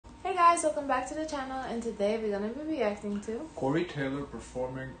guys, welcome back to the channel, and today we're gonna be reacting to Corey Taylor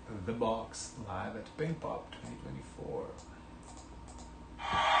performing The Box live at Pinkpop 2024.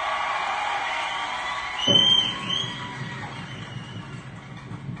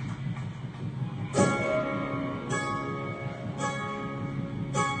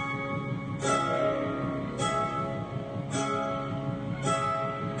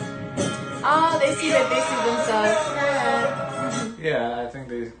 oh, they see that they see themselves. Yeah, I think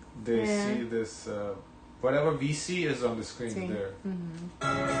they see this, whatever we see is on the screen there.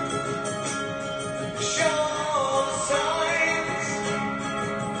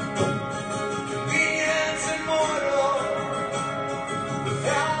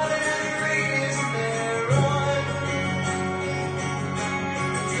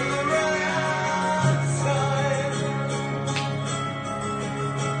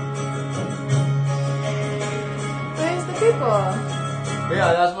 Where's the people?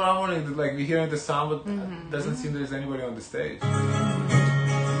 Yeah, that's what I'm wondering. Like, we're hearing the sound, but doesn't seem there's anybody on the stage.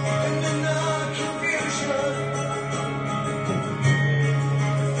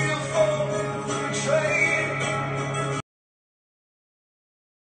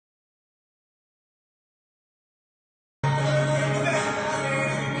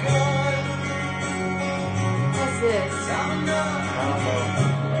 What's this? I don't know.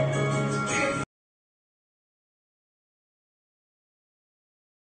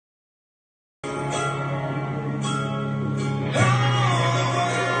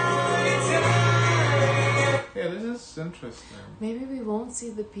 Yeah, this is interesting. Maybe we won't see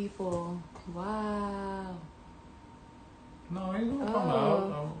the people. Wow. No, he's gonna come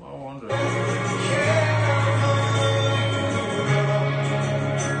out. I wonder.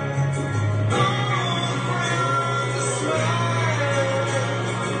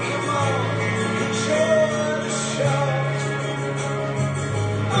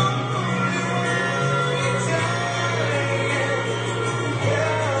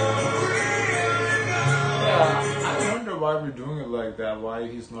 Why we're doing it like that? Why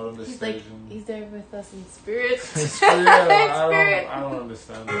he's not on the He's stage? like, he's there with us in spirit. I don't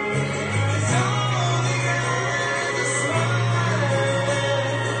understand that.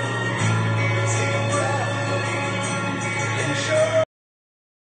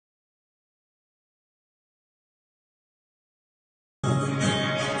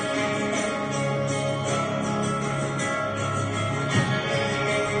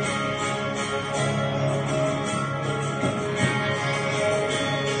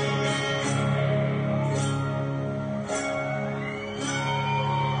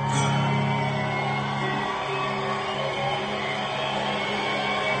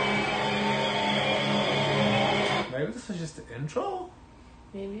 Maybe this was just the intro?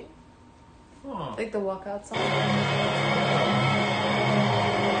 Maybe. Huh. Like the walkout song.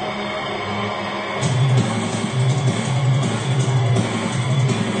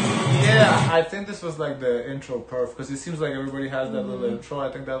 Yeah, I think this was like the intro perf, because it seems like everybody has that little intro. I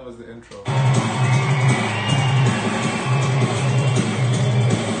think that was the intro.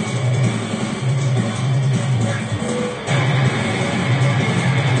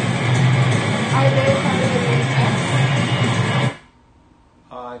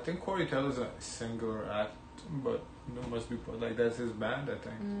 I think Corey Taylor's a singer act, but it must be like that's his band, I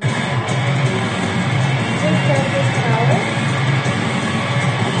think.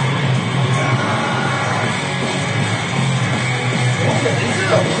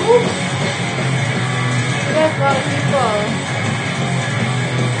 There's a lot of people.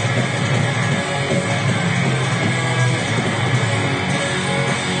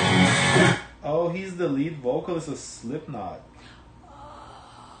 Oh, he's the lead vocalist of Slipknot.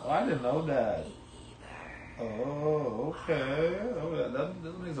 Oh, I didn't know that. Oh, okay. Oh,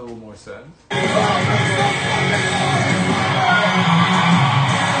 that makes a little more sense.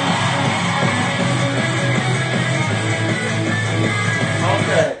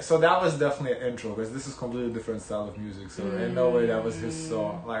 Okay, so that was definitely an intro, because this is completely different style of music. So in no way that was his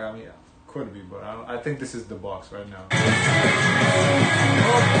song. Like, I mean, could be, but I think this is The Box right now.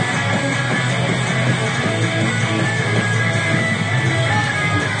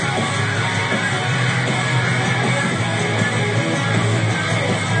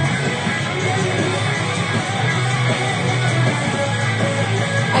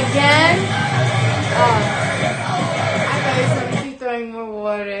 Again? I thought he was going to keep throwing more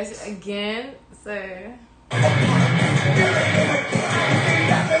waters. Again? So...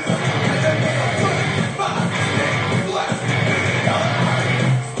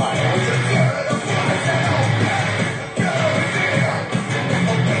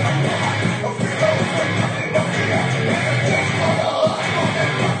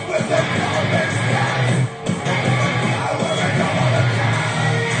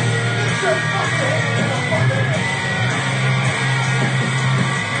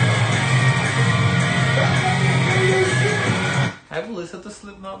 listened to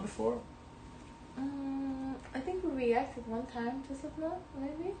Slipknot before? I think we reacted one time to Slipknot,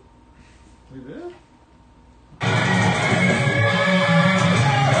 maybe. We did?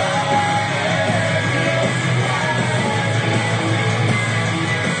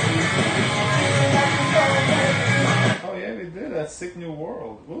 Oh yeah, we did. That Sick New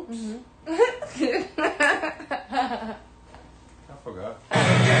World. Whoops. I forgot.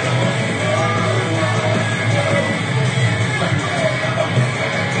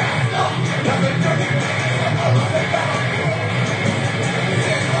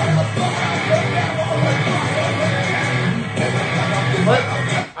 But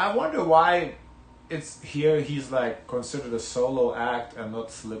I wonder why it's here he's like considered a solo act and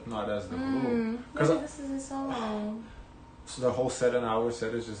not Slipknot as the group. Because this is his song. So the whole 7 hour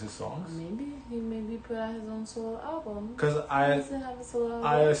set is just his songs? Maybe he put out his own solo album. Because He doesn't have a solo album.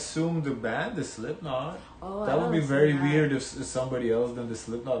 I assume the band is Slipknot. Oh, That I would be don't very see that. weird if somebody else than the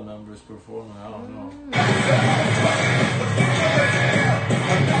Slipknot members performing. I don't know.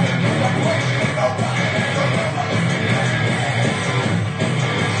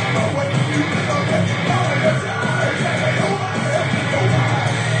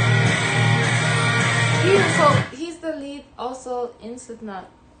 He's the lead also in Slipknot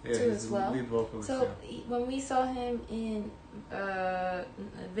Yeah, too he's as the well. lead vocalist. So when we saw him in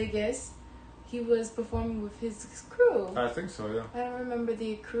Vegas, he was performing with his crew. I think so, yeah. I don't remember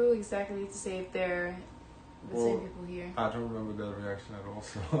the crew exactly to say if they're the same people here. I don't remember that reaction at all.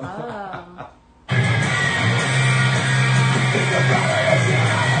 So.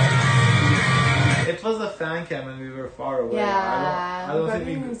 It was a fan cam and we were far away. Yeah, I don't but think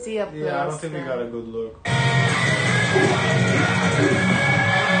we didn't see up I don't close think we then. got a good look.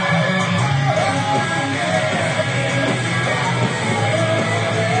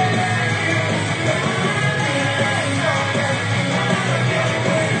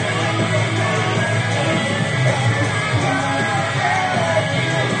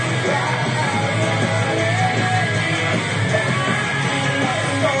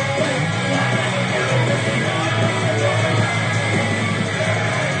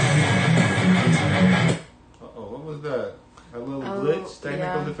 What was that? A little glitch?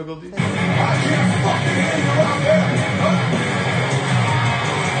 Technical difficulties?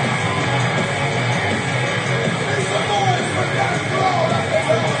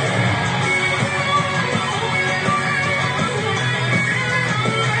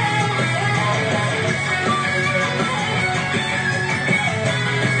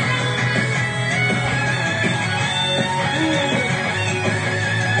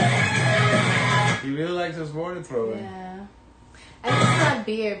 He really likes his water throwing. Yeah. And it's not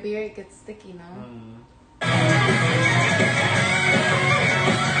beer. Beer gets sticky now.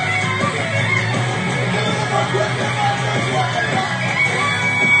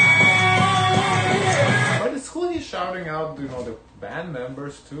 But it's cool he's shouting out, the band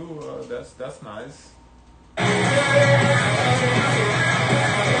members too. That's nice.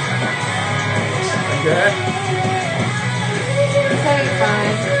 Okay. It's having fun.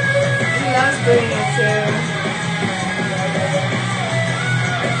 He loves doing it too.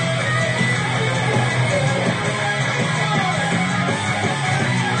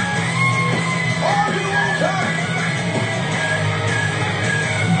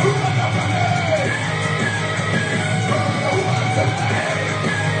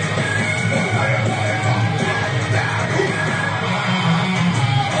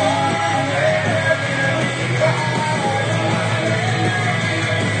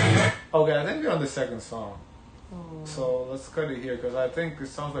 Okay, I think we're on the second song. So let's cut it here because I think it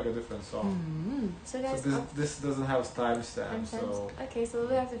sounds like a different song. So guys, This doesn't have timestamp, so okay, so we'll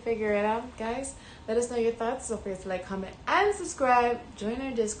have to figure it out, guys. Let us know your thoughts. Don't forget to like, comment, and subscribe. Join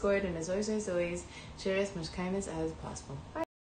our Discord, and as always, share as much kindness as possible. Bye.